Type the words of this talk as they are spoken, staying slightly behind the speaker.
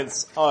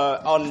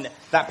On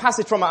that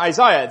passage from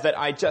Isaiah that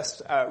I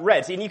just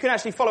read. And you can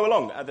actually follow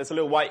along. There's a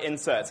little white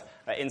insert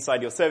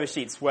inside your service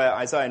sheets where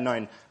Isaiah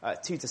 9,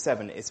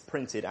 2-7 is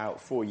printed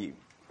out for you.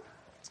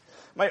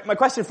 My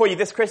question for you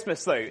this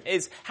Christmas, though,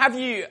 is have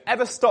you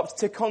ever stopped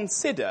to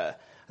consider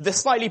the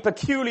slightly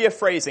peculiar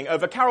phrasing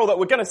of a carol that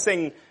we're going to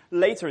sing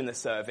later in the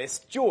service,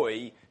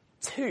 Joy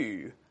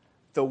to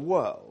the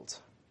World?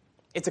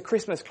 It's a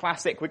Christmas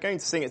classic. We're going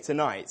to sing it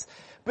tonight.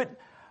 But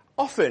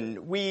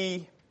often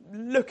we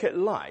look at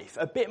life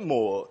a bit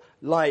more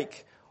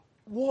like,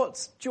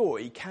 what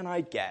joy can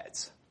I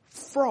get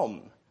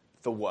from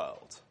the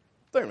world?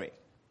 Don't we?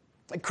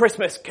 Like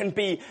Christmas can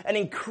be an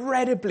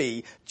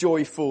incredibly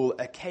joyful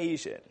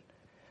occasion,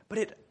 but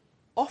it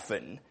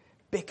often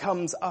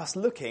becomes us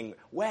looking,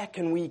 where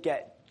can we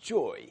get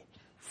joy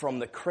from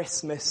the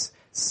Christmas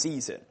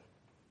season?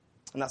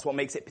 And that's what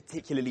makes it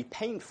particularly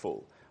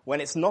painful when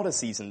it's not a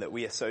season that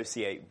we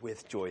associate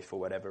with joy for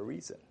whatever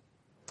reason.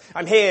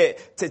 I'm here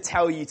to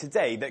tell you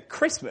today that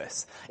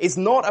Christmas is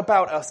not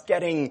about us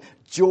getting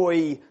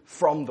joy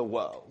from the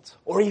world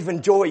or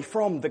even joy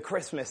from the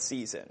Christmas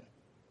season,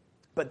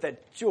 but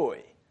that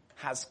joy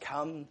has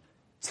come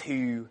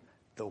to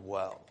the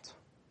world.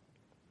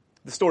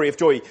 The story of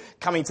joy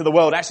coming to the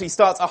world actually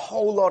starts a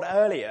whole lot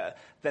earlier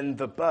than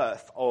the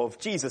birth of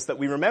Jesus that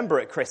we remember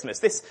at Christmas.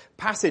 This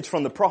passage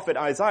from the prophet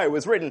Isaiah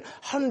was written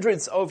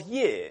hundreds of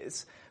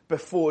years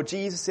before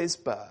Jesus'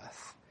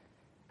 birth,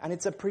 and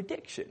it's a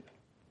prediction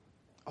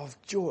of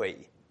joy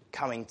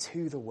coming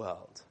to the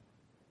world.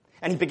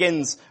 And he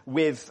begins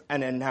with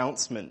an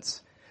announcement.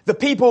 The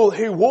people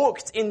who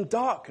walked in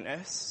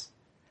darkness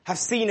have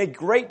seen a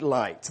great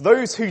light.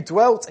 Those who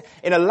dwelt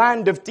in a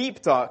land of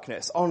deep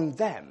darkness, on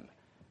them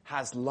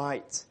has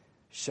light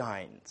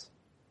shined.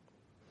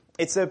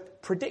 It's a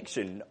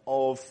prediction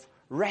of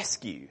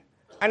rescue.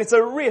 And it's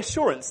a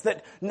reassurance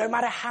that no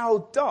matter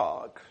how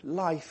dark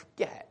life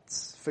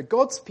gets, for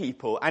God's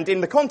people, and in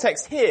the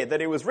context here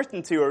that it was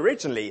written to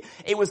originally,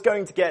 it was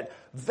going to get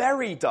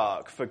very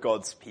dark for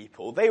God's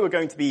people. They were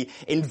going to be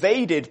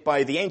invaded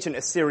by the ancient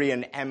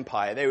Assyrian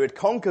Empire. They would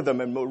conquer them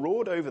and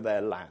maraud over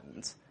their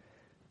land.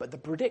 But the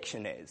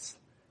prediction is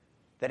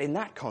that in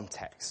that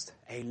context,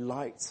 a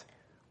light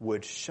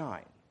would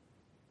shine.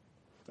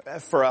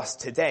 For us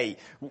today,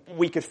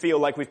 we could feel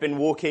like we've been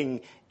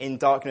walking in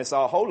darkness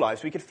our whole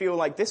lives. We could feel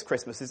like this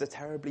Christmas is a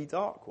terribly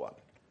dark one.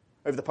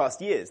 Over the past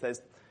years,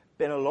 there's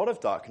been a lot of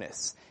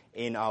darkness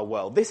in our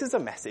world. This is a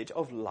message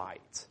of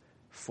light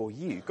for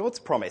you. God's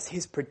promise,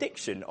 his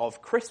prediction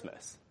of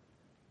Christmas,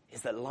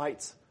 is that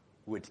light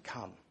would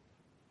come.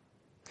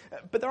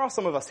 But there are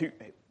some of us who,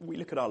 we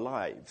look at our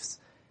lives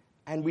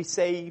and we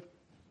say,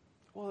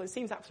 well, it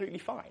seems absolutely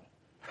fine.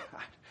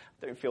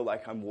 Don't feel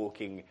like I'm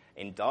walking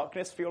in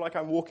darkness. Feel like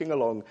I'm walking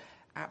along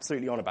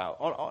absolutely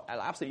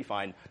absolutely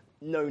fine.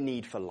 No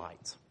need for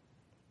light.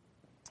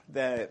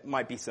 There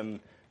might be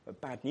some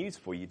bad news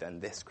for you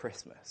then this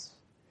Christmas,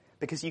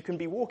 because you can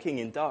be walking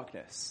in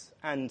darkness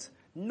and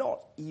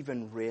not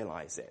even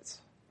realize it.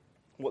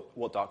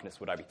 What darkness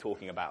would I be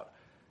talking about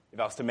if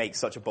I was to make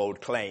such a bold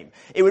claim?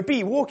 It would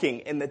be walking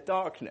in the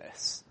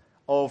darkness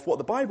of what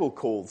the Bible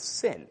calls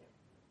sin.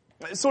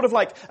 It's sort of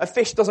like a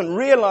fish doesn't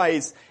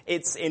realize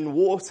it's in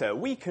water.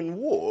 We can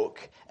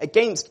walk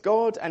against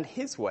God and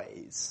his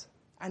ways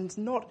and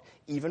not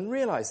even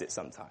realize it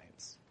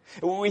sometimes.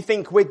 We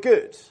think we're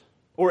good,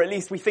 or at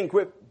least we think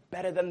we're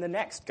better than the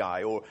next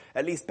guy, or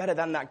at least better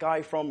than that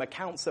guy from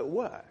accounts at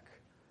work.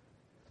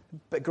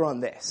 But grant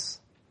this,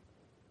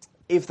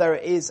 if there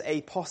is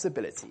a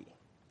possibility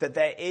that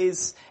there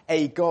is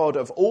a God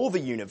of all the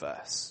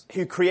universe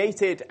who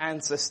created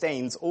and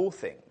sustains all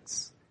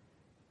things,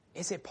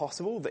 is it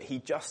possible that he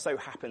just so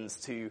happens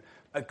to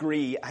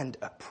agree and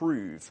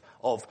approve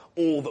of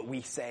all that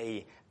we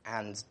say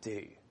and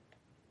do?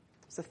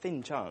 It's a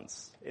thin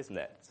chance, isn't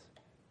it?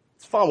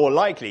 It's far more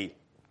likely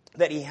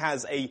that he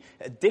has a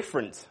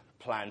different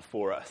plan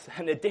for us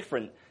and a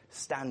different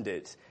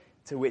standard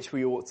to which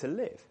we ought to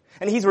live.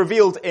 And he's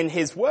revealed in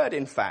his word,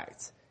 in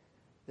fact,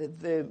 that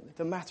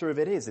the matter of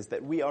it is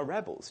that we are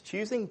rebels,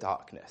 choosing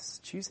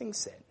darkness, choosing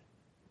sin.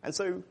 And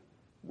so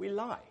we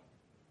lie.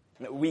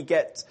 We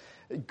get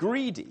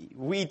greedy.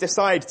 We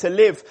decide to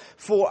live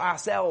for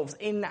ourselves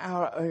in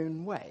our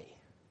own way.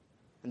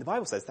 And the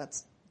Bible says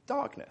that's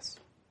darkness.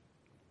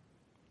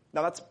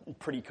 Now that's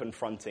pretty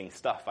confronting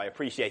stuff. I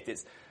appreciate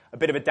it's a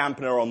bit of a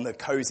dampener on the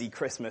cozy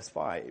Christmas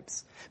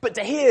vibes. But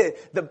to hear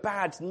the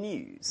bad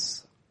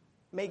news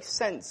makes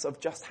sense of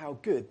just how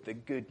good the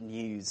good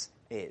news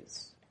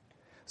is.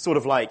 Sort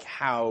of like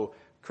how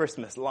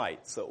Christmas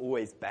lights are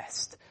always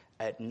best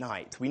at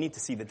night. We need to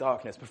see the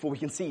darkness before we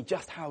can see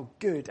just how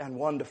good and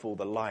wonderful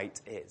the light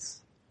is.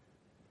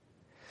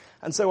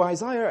 And so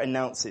Isaiah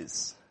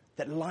announces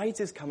that light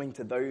is coming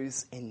to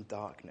those in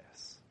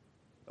darkness.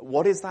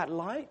 What is that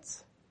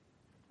light?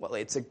 Well,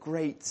 it's a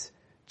great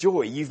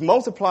joy. You've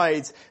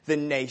multiplied the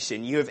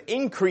nation. You have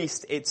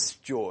increased its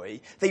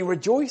joy. They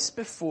rejoice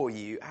before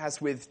you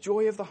as with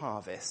joy of the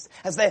harvest,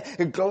 as they're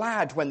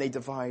glad when they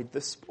divide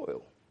the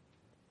spoil.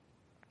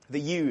 The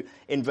you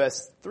in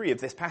verse 3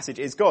 of this passage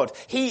is God.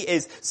 He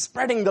is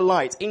spreading the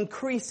light,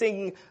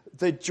 increasing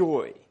the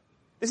joy.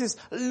 This is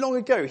long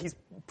ago. He's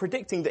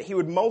predicting that he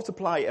would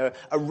multiply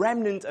a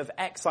remnant of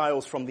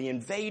exiles from the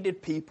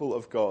invaded people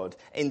of God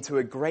into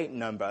a great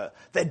number.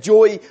 Their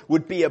joy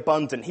would be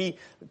abundant. He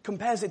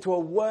compares it to a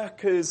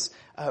worker's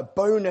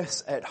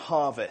bonus at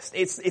harvest.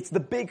 It's the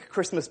big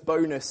Christmas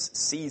bonus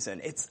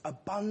season. It's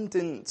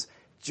abundant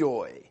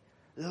joy.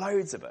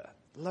 Loads of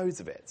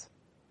it.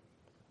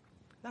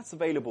 That's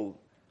available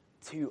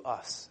to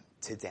us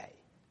today.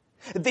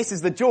 This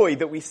is the joy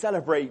that we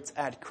celebrate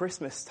at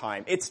Christmas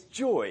time. It's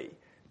joy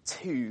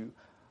to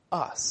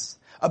us.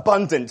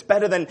 Abundant,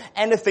 better than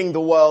anything the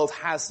world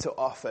has to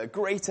offer,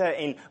 greater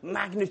in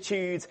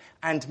magnitude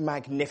and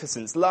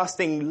magnificence,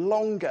 lasting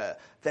longer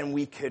than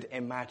we could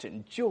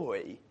imagine.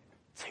 Joy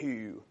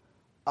to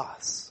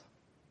us.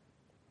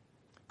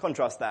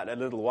 Contrast that a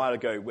little while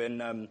ago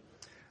when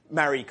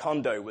Marie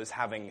Kondo was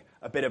having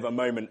a bit of a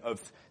moment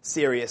of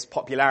serious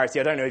popularity.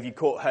 I don't know if you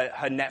caught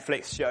her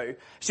Netflix show.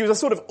 She was a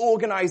sort of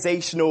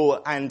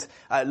organizational and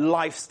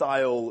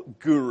lifestyle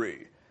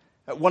guru.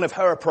 One of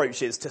her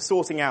approaches to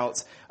sorting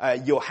out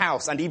your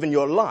house and even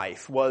your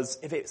life was,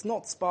 if it's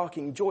not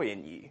sparking joy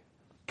in you,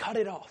 cut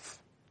it off.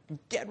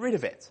 Get rid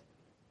of it.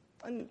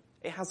 And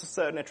it has a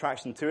certain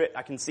attraction to it.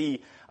 I can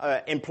see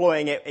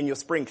employing it in your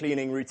spring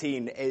cleaning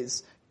routine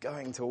is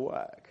going to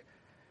work.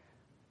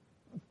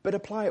 But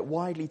apply it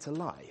widely to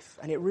life,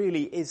 and it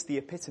really is the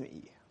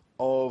epitome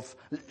of,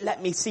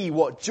 let me see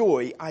what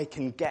joy I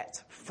can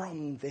get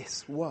from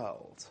this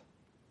world.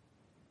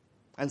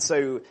 And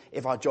so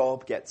if our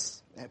job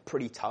gets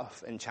pretty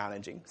tough and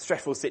challenging,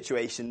 stressful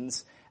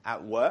situations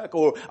at work,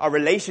 or our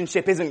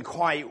relationship isn't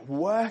quite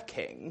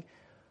working,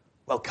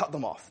 well, cut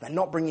them off. They're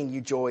not bringing you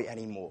joy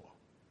anymore.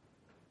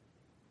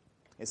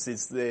 This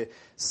is the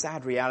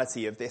sad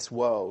reality of this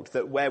world,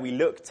 that where we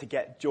look to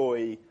get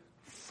joy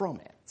from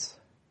it,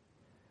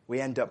 we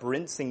end up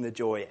rinsing the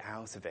joy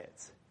out of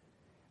it.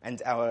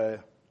 And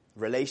our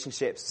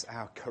relationships,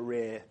 our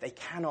career, they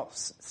cannot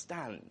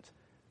stand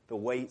the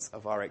weight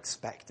of our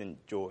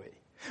expectant joy.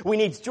 We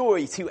need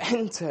joy to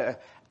enter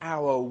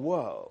our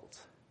world.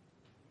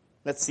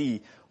 Let's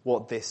see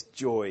what this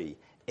joy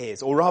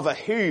is, or rather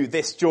who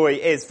this joy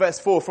is. Verse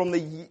 4, for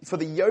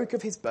the yoke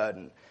of his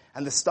burden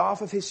and the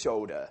staff of his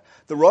shoulder,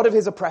 the rod of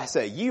his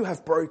oppressor, you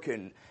have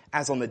broken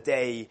as on the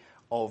day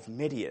of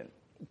Midian.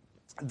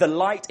 The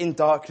light in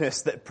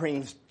darkness that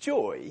brings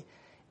joy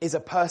is a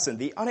person.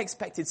 The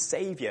unexpected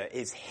Savior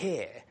is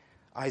here,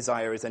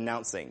 Isaiah is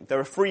announcing. There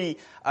are three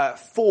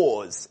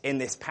fours in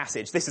this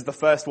passage. This is the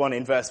first one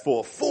in verse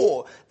 4.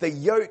 For the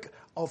yoke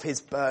of his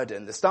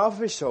burden, the staff of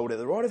his shoulder,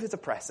 the rod of his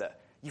oppressor,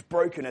 you've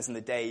broken as in the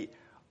day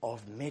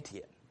of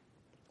Midian.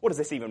 What does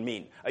this even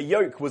mean? A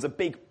yoke was a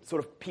big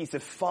sort of piece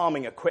of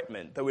farming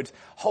equipment that would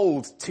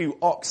hold two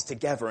ox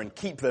together and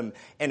keep them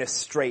in a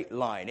straight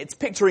line. It's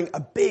picturing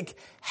a big,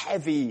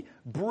 heavy,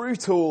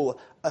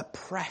 brutal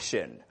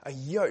oppression, a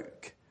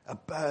yoke, a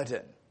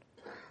burden.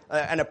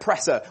 An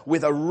oppressor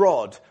with a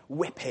rod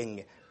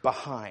whipping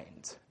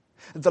behind.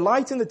 The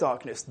light in the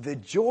darkness, the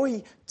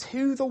joy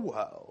to the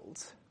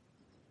world,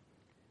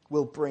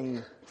 will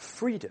bring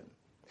freedom.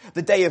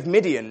 The day of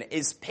Midian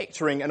is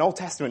picturing an Old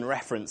Testament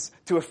reference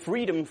to a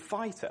freedom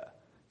fighter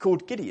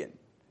called Gideon.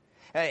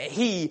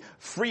 He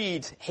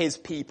freed his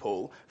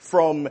people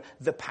from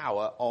the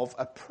power of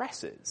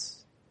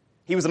oppressors.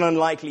 He was an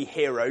unlikely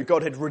hero.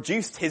 God had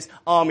reduced his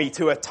army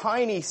to a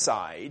tiny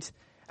side,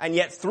 and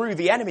yet threw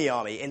the enemy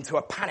army into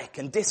a panic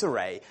and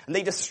disarray, and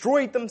they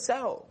destroyed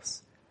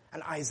themselves.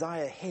 And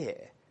Isaiah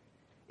here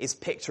is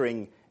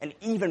picturing an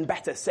even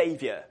better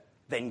savior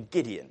than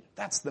Gideon.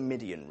 That's the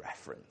Midian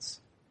reference.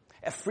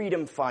 A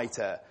freedom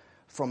fighter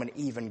from an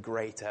even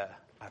greater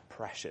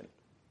oppression.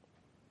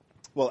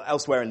 Well,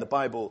 elsewhere in the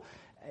Bible,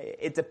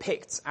 it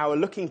depicts our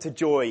looking to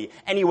joy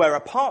anywhere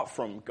apart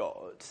from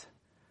God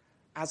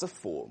as a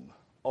form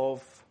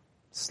of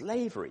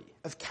slavery,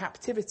 of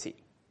captivity.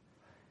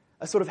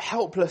 A sort of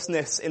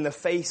helplessness in the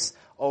face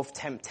of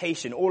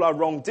temptation. All our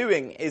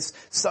wrongdoing is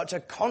such a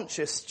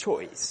conscious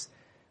choice,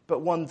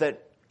 but one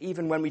that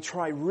even when we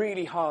try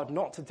really hard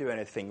not to do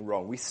anything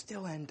wrong, we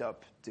still end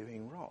up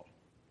doing wrong.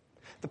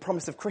 The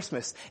promise of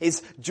Christmas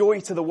is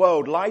joy to the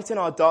world, light in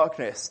our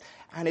darkness,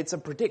 and it's a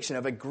prediction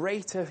of a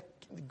greater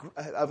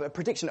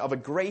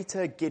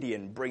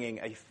Gideon bringing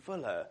a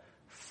fuller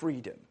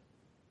freedom.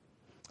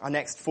 Our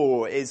next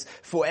four is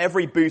for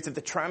every boot of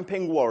the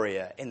tramping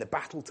warrior in the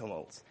battle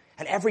tumult,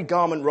 and every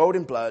garment rolled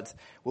in blood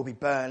will be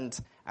burned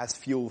as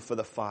fuel for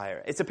the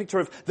fire. It's a picture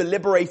of the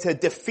liberator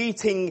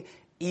defeating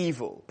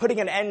evil,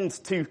 putting an end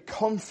to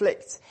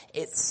conflict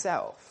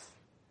itself.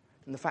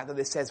 And the fact that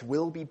this says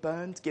will be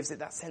burned gives it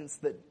that sense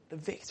that the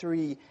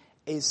victory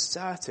is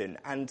certain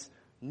and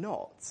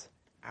not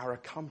our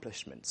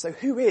accomplishment. So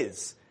who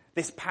is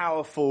this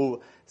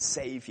powerful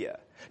Savior?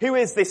 Who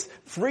is this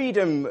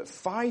freedom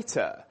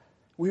fighter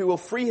who will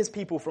free his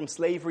people from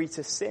slavery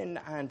to sin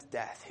and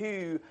death?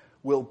 Who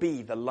will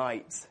be the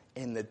light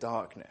in the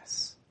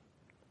darkness?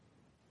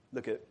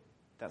 Look at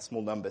that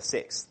small number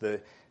 6,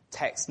 the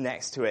text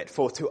next to it,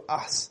 for to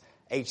us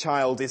a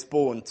child is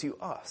born, to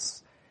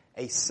us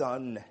a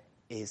son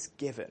is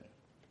given.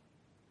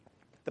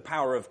 The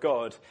power of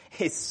God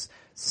is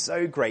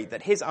so great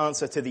that his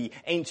answer to the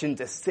ancient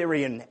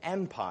Assyrian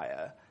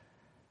Empire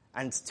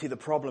and to the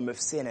problem of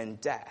sin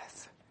and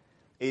death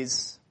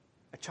is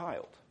a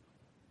child.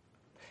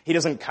 He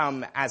doesn't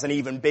come as an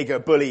even bigger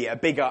bully, a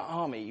bigger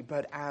army,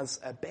 but as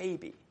a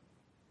baby.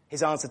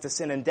 His answer to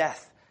sin and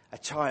death, a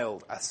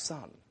child, a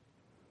son.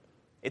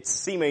 It's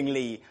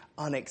seemingly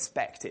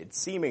unexpected,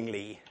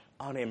 seemingly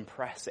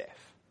unimpressive.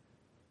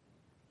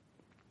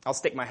 I'll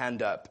stick my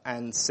hand up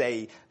and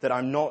say that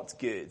I'm not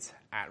good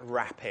at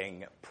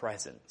wrapping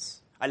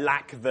presents. I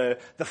lack the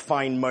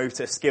fine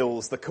motor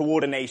skills, the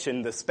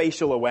coordination, the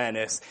spatial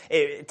awareness.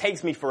 It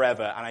takes me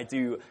forever, and I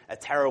do a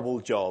terrible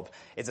job.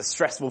 It's a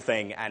stressful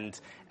thing, and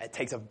it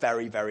takes a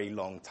very, very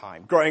long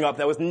time. Growing up,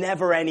 there was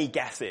never any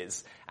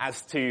guesses as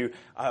to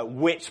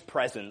which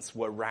presents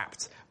were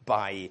wrapped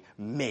by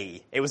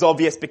me. It was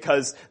obvious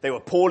because they were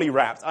poorly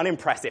wrapped,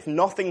 unimpressive,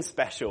 nothing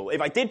special. If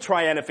I did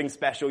try anything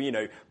special,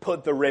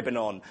 put the ribbon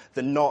on,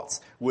 the knot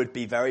would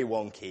be very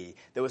wonky.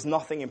 There was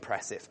nothing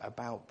impressive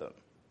about them.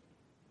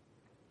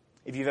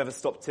 If you've ever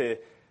stopped to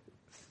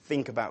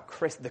think about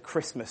the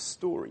Christmas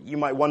story, you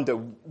might wonder,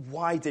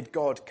 why did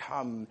God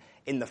come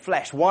in the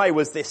flesh? Why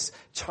was this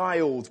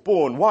child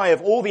born? Why,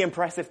 of all the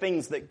impressive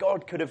things that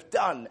God could have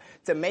done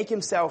to make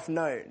himself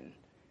known,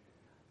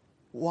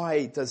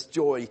 why does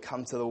joy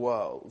come to the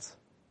world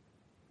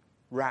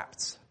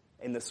wrapped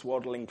in the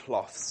swaddling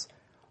cloths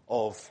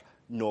of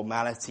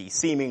normality,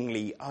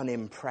 seemingly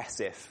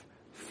unimpressive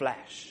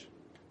flesh?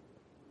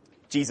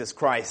 Jesus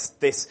Christ,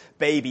 this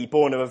baby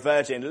born of a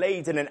virgin,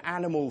 laid in an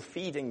animal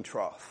feeding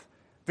trough,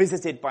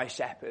 visited by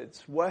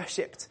shepherds,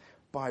 worshipped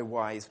by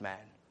wise men.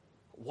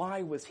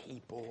 Why was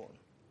he born?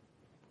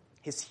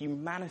 His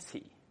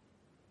humanity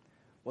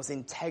was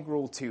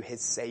integral to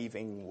his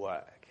saving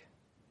work.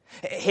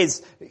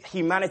 His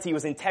humanity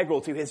was integral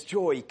to his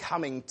joy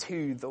coming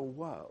to the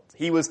world.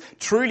 He was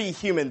truly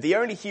human, the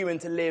only human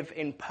to live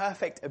in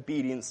perfect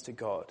obedience to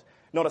God.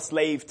 Not a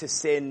slave to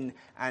sin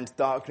and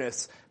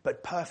darkness,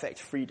 but perfect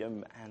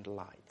freedom and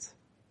light.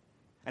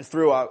 And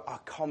through our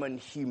common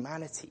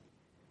humanity,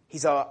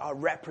 he's our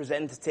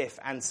representative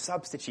and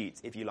substitute,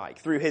 if you like.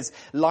 Through his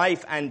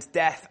life and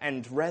death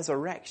and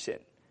resurrection,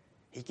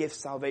 he gives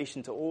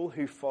salvation to all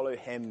who follow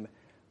him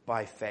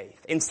by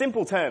faith. In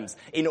simple terms,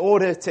 in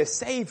order to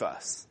save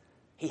us,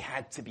 he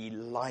had to be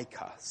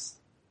like us.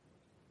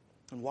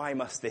 And why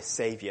must this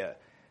Savior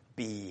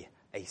be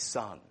a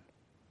son?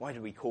 Why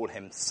do we call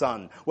him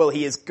son? Well,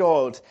 he is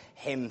God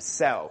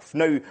himself.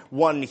 No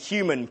one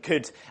human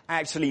could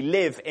actually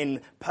live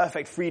in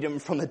perfect freedom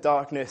from the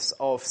darkness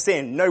of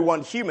sin. No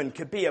one human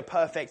could be a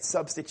perfect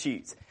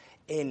substitute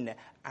in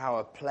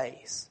our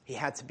place. He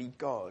had to be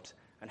God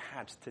and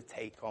had to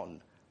take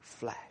on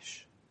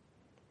flesh.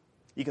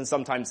 You can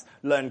sometimes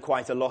learn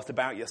quite a lot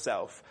about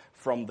yourself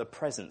from the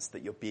presents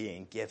that you're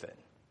being given.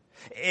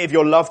 If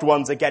your loved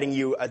ones are getting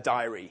you a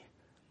diary,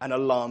 an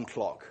alarm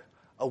clock,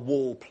 a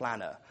wall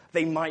planner,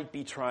 they might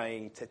be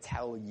trying to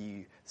tell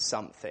you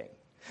something.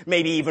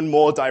 Maybe even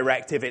more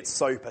direct if it's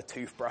soap, a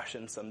toothbrush,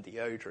 and some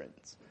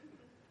deodorant.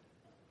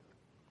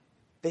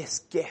 This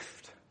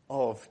gift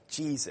of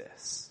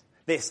Jesus,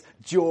 this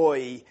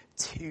joy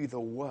to the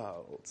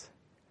world,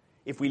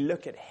 if we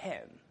look at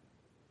him,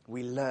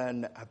 we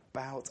learn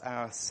about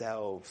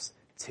ourselves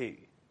too.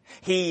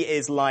 He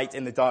is light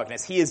in the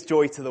darkness. He is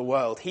joy to the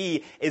world.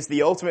 He is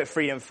the ultimate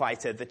freedom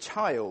fighter, the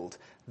child,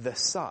 the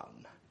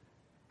son.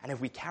 And if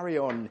we carry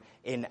on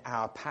in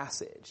our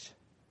passage,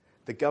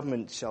 the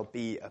government shall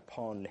be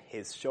upon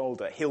his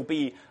shoulder. He'll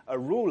be a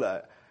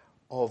ruler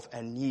of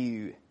a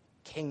new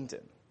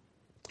kingdom.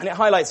 And it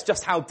highlights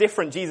just how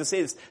different Jesus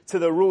is to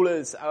the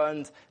rulers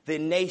and the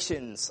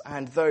nations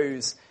and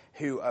those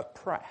who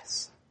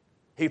oppress,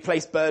 who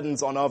place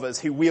burdens on others,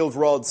 who wield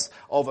rods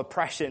of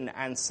oppression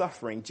and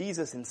suffering.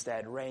 Jesus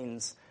instead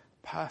reigns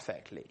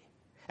perfectly.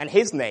 And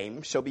his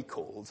name shall be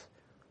called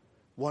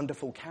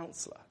Wonderful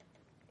Counselor.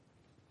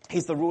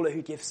 He's the ruler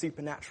who gives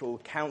supernatural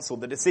counsel.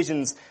 The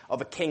decisions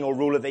of a king or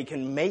ruler, they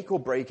can make or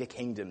break a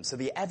kingdom. So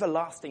the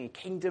everlasting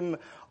kingdom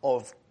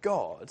of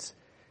God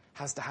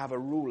has to have a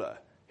ruler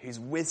whose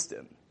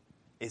wisdom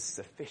is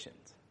sufficient.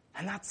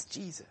 And that's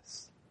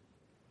Jesus.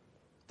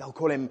 They'll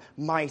call him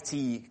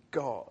Mighty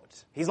God.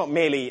 He's not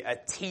merely a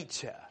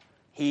teacher.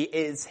 He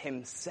is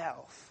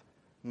himself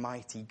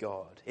Mighty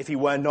God. If he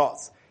were not,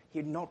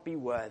 he'd not be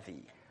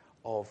worthy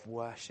of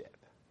worship.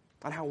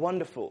 And how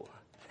wonderful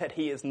that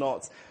he is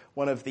not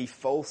one of the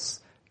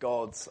false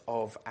gods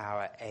of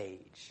our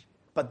age,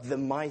 but the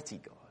mighty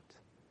God.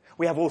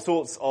 We have all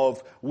sorts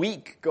of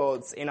weak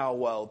gods in our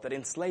world that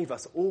enslave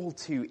us all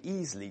too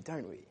easily,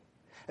 don't we?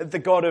 The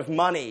god of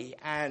money,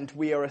 and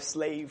we are a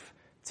slave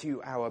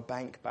to our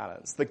bank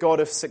balance. The god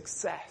of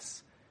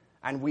success,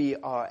 and we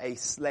are a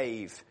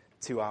slave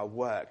to our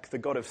work. The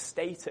god of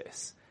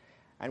status,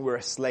 and we're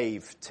a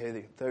slave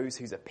to those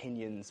whose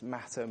opinions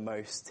matter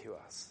most to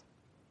us.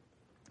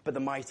 But the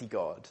mighty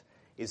God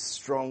is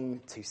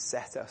strong to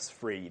set us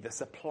free, the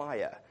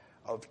supplier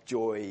of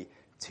joy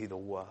to the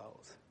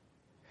world.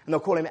 And they'll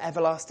call him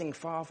Everlasting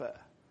Father.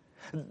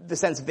 The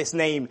sense of this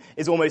name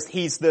is almost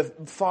he's the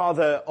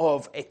Father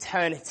of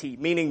eternity,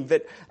 meaning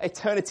that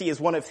eternity is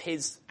one of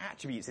his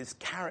attributes, his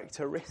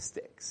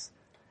characteristics,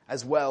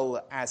 as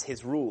well as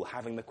his rule,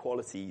 having the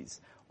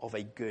qualities of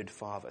a good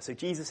father. So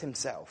Jesus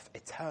himself,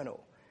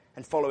 eternal,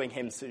 and following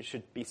him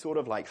should be sort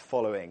of like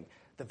following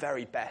the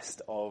very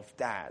best of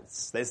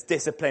dads. There's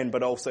discipline,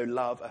 but also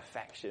love,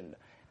 affection,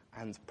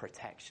 and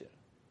protection.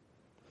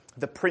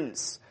 The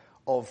Prince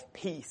of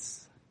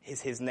Peace is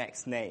his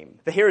next name.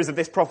 The heroes of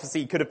this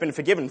prophecy could have been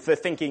forgiven for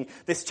thinking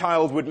this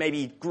child would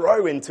maybe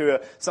grow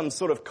into some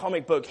sort of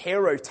comic book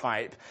hero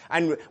type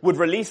and would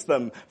release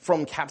them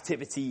from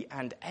captivity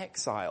and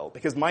exile.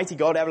 Because mighty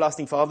God,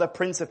 everlasting Father,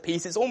 Prince of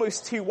Peace is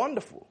almost too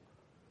wonderful.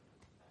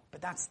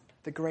 But that's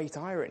the great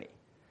irony.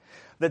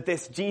 That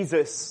this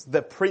Jesus,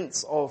 the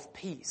Prince of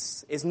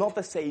Peace, is not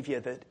the Savior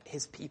that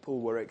his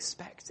people were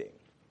expecting.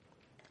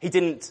 He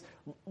didn't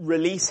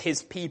release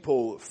his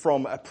people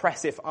from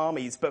oppressive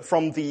armies, but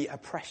from the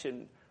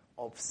oppression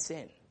of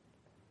sin.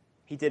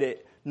 He did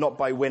it not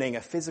by winning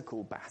a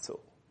physical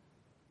battle,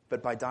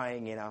 but by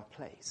dying in our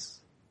place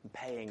and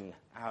paying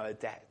our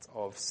debt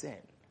of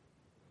sin.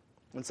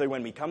 And so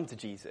when we come to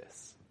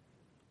Jesus,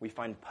 we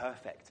find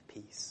perfect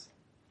peace.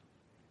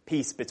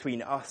 Peace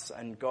between us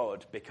and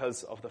God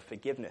because of the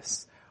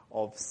forgiveness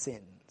of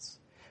sins.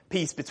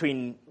 Peace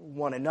between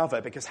one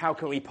another, because how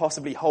can we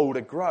possibly hold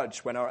a grudge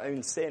when our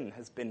own sin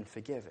has been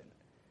forgiven?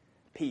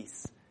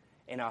 Peace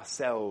in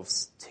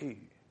ourselves too,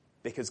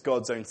 because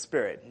God's own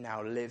Spirit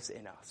now lives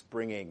in us,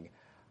 bringing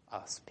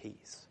us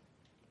peace.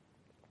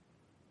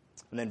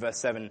 And then verse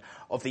 7,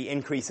 of the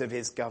increase of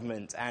his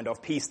government and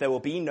of peace there will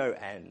be no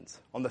end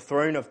on the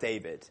throne of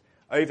David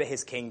over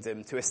his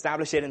kingdom, to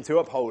establish it and to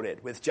uphold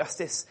it with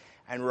justice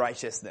and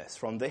righteousness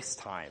from this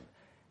time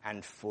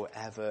and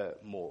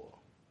forevermore.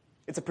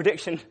 It's a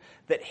prediction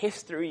that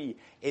history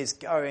is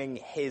going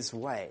his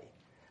way.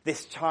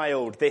 This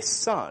child, this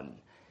son,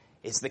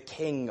 is the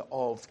King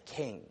of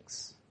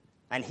Kings,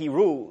 and he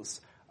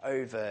rules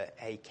over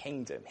a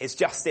kingdom. His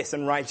justice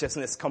and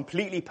righteousness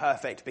completely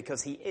perfect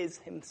because he is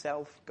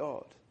himself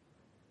God.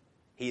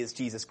 He is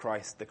Jesus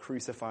Christ, the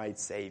crucified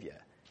Savior.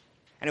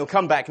 And he'll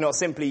come back not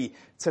simply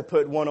to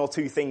put one or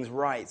two things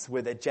right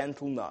with a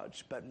gentle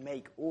nudge, but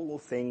make all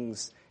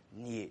things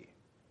new.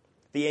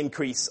 The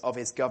increase of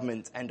his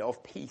government and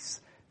of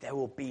peace, there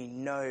will be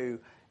no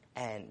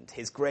end.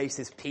 His grace,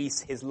 his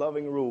peace, his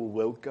loving rule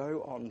will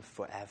go on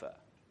forever.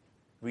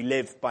 We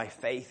live by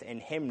faith in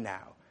him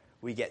now.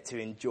 We get to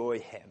enjoy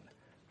him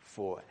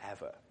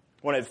forever.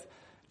 One of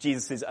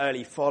Jesus'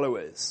 early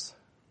followers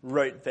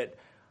wrote that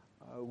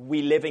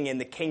we living in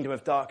the kingdom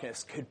of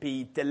darkness could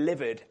be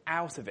delivered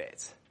out of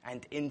it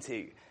and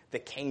into the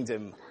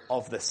kingdom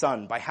of the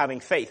Son by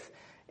having faith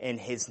in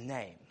his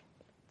name.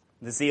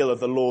 The zeal of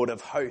the Lord of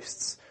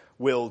hosts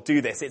will do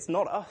this. It's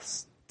not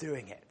us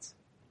doing it,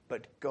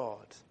 but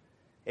God.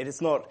 It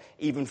is not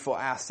even for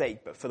our sake,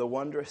 but for the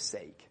wondrous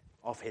sake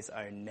of his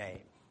own name.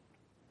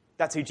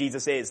 That's who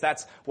Jesus is.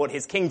 That's what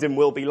his kingdom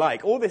will be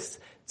like. All this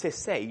to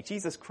say,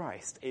 Jesus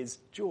Christ is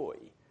joy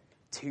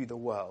to the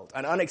world,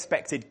 an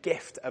unexpected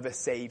gift of a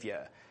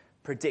Savior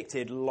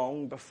predicted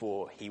long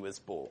before he was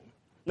born.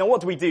 Now,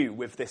 what do we do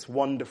with this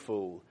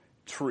wonderful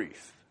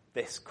truth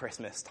this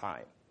Christmas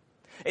time?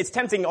 It's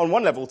tempting on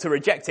one level to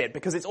reject it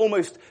because it's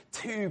almost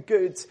too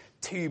good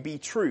to be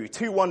true,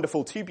 too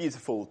wonderful, too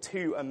beautiful,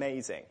 too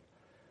amazing.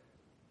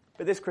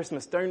 But this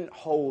Christmas, don't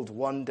hold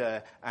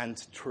wonder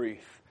and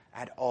truth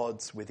at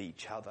odds with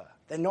each other.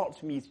 They're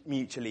not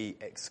mutually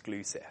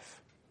exclusive.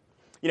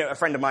 You know, a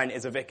friend of mine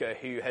is a vicar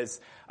who has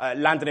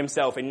landed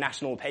himself in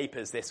national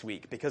papers this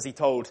week because he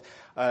told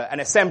an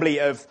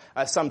assembly of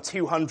some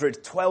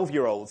 200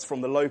 12-year-olds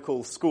from the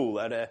local school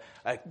at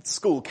a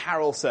school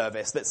carol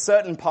service that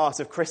certain parts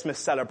of Christmas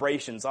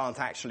celebrations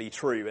aren't actually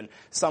true and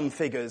some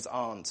figures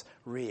aren't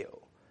real.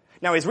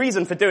 Now, his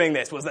reason for doing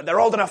this was that they're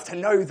old enough to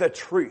know the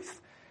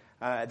truth.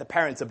 The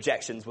parents'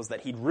 objections was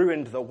that he'd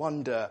ruined the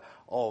wonder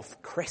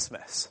of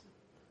Christmas.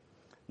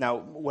 Now,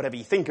 whatever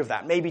you think of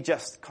that, maybe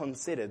just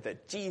consider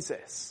that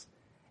Jesus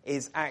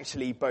is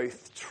actually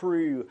both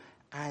true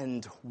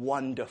and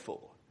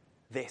wonderful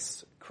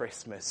this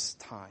Christmas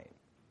time.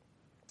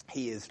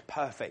 He is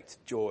perfect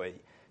joy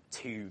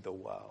to the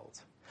world.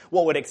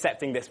 What would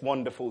accepting this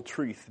wonderful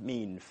truth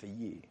mean for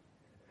you?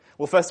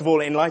 Well, first of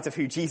all, in light of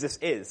who Jesus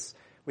is,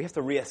 we have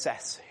to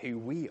reassess who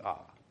we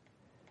are.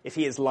 If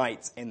he is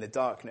light in the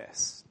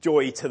darkness,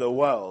 joy to the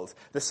world,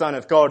 the Son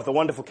of God, the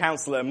wonderful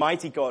Counselor,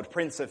 mighty God,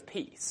 Prince of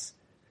Peace,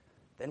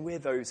 then we're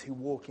those who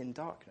walk in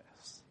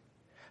darkness,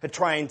 are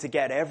trying to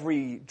get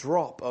every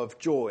drop of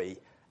joy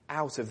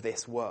out of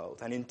this world.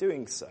 And in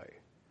doing so,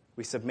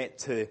 we submit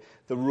to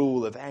the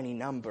rule of any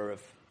number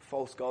of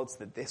false gods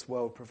that this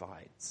world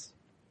provides.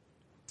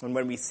 And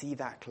when we see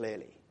that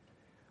clearly,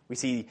 we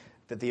see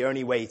that the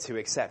only way to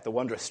accept the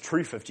wondrous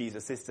truth of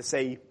Jesus is to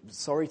say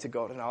sorry to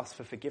God and ask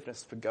for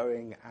forgiveness for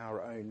going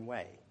our own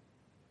way.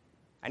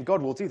 And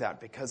God will do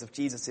that because of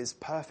Jesus'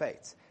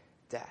 perfect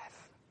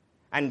death,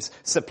 and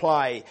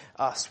supply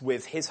us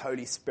with his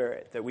Holy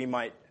Spirit that we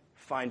might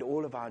find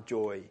all of our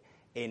joy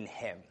in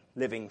him,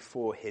 living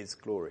for his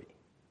glory.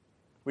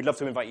 We'd love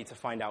to invite you to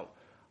find out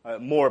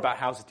more about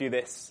how to do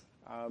this.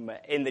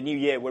 In the new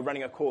year, we're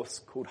running a course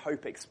called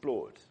Hope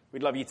Explored.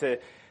 We'd love you to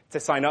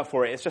sign up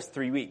for it. It's just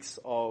 3 weeks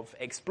of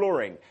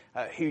exploring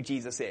who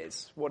Jesus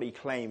is, what he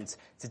claimed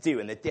to do,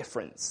 and the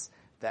difference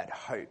that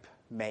hope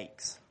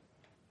makes.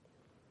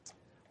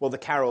 Well, the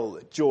carol,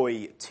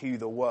 Joy to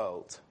the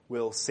World,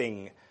 we'll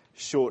sing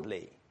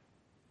shortly.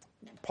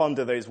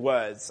 Ponder those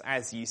words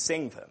as you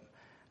sing them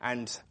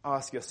and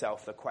ask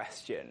yourself the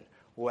question,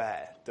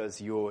 where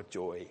does your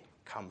joy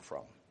come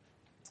from?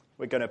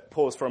 We're going to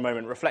pause for a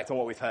moment, reflect on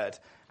what we've heard,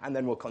 and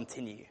then we'll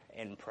continue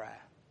in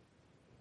prayer.